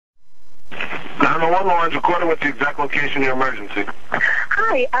911, the line's recorded. What's the exact location of your emergency?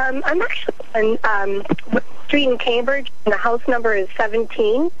 Hi, I'm actually on Street in Cambridge, and the house number is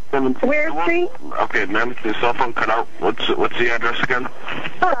 17. 17. Ware Street? Okay, ma'am, your cell phone cut out. What's the address again?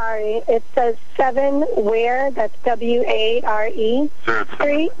 Sorry, it says 7 Ware, that's W-A-R-E, Sir,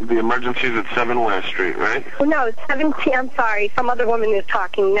 Street. The emergency is at 7 Ware Street, right? Oh, no, it's 17, I'm sorry, some other woman is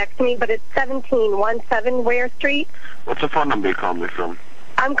talking next to me, but it's 1717 Ware Street. What's the phone number you called me from?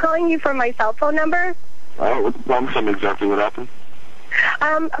 I'm calling you from my cell phone number. What's the problem? Tell me exactly what happened.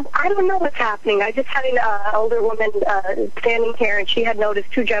 I don't know what's happening. I just had an older woman standing here, and she had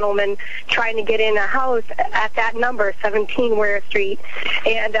noticed two gentlemen trying to get in a house at that number, 17 Ware Street,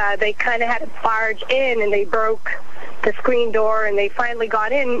 and they kind of had to barge in, and they broke the screen door, and they finally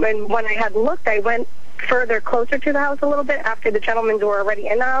got in. And when I had looked, I went further closer to the house a little bit after the gentlemen were already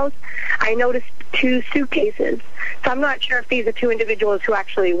in the house. I noticed two suitcases. So I'm not sure if these are two individuals who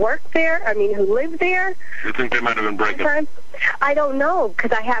actually work there, who live there. You think they might have been breaking? I don't know,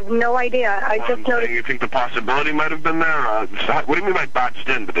 because I have no idea. I just noticed. You think the possibility might have been there? What do you mean by barged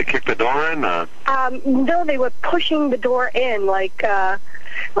in? Did they kick the door in? No, they were pushing the door in, like the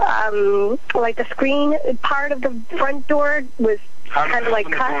screen part of the front door was kind of like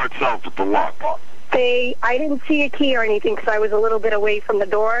cut. How did they open the door itself with the lock? I didn't see a key or anything because I was a little bit away from the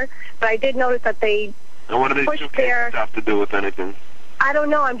door, but I did notice that they and what do these suitcases have to do with anything? I don't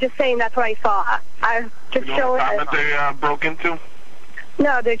know. I'm just saying that's what I saw. I just showed it. That they broke into?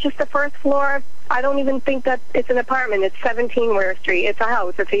 No, they're just the first floor. I don't even think that it's an apartment. It's 17 Ware Street. It's a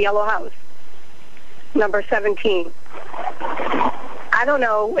house. It's a yellow house. Number 17. I don't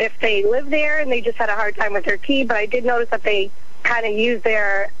know if they live there and they just had a hard time with their key, but I did notice that they kind of used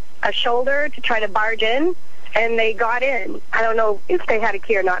a shoulder to try to barge in, and they got in. I don't know if they had a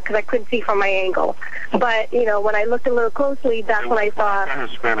key or not because I couldn't see from my angle. But, when I looked a little closely, that's when I saw...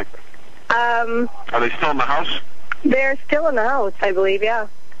 Hispanic. Are they still in the house? They're still in the house, I believe, yeah.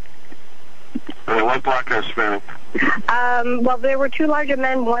 Are they white, black, or Hispanic? Well, there were two larger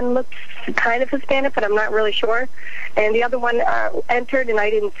men. One looked kind of Hispanic, but I'm not really sure. And the other one entered, and I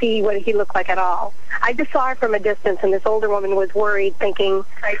didn't see what he looked like at all. I just saw her from a distance, and this older woman was worried, thinking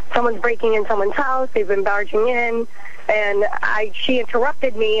someone's breaking in someone's house, they've been barging in, and she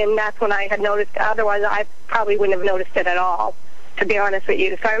interrupted me, and that's when I had noticed. Otherwise, I probably wouldn't have noticed it at all, to be honest with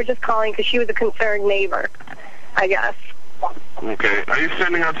you. So I was just calling because she was a concerned neighbor, I guess. Okay. Are you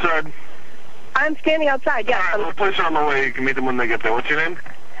standing outside? I'm standing outside, yes. All right, we'll place her on the way. You can meet them when they get there. What's your name?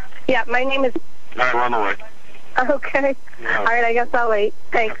 Yeah, my name is... All right, we're on the way. Okay. Yeah. All right, I guess I'll wait.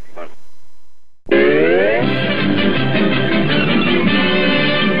 Thanks. Bye.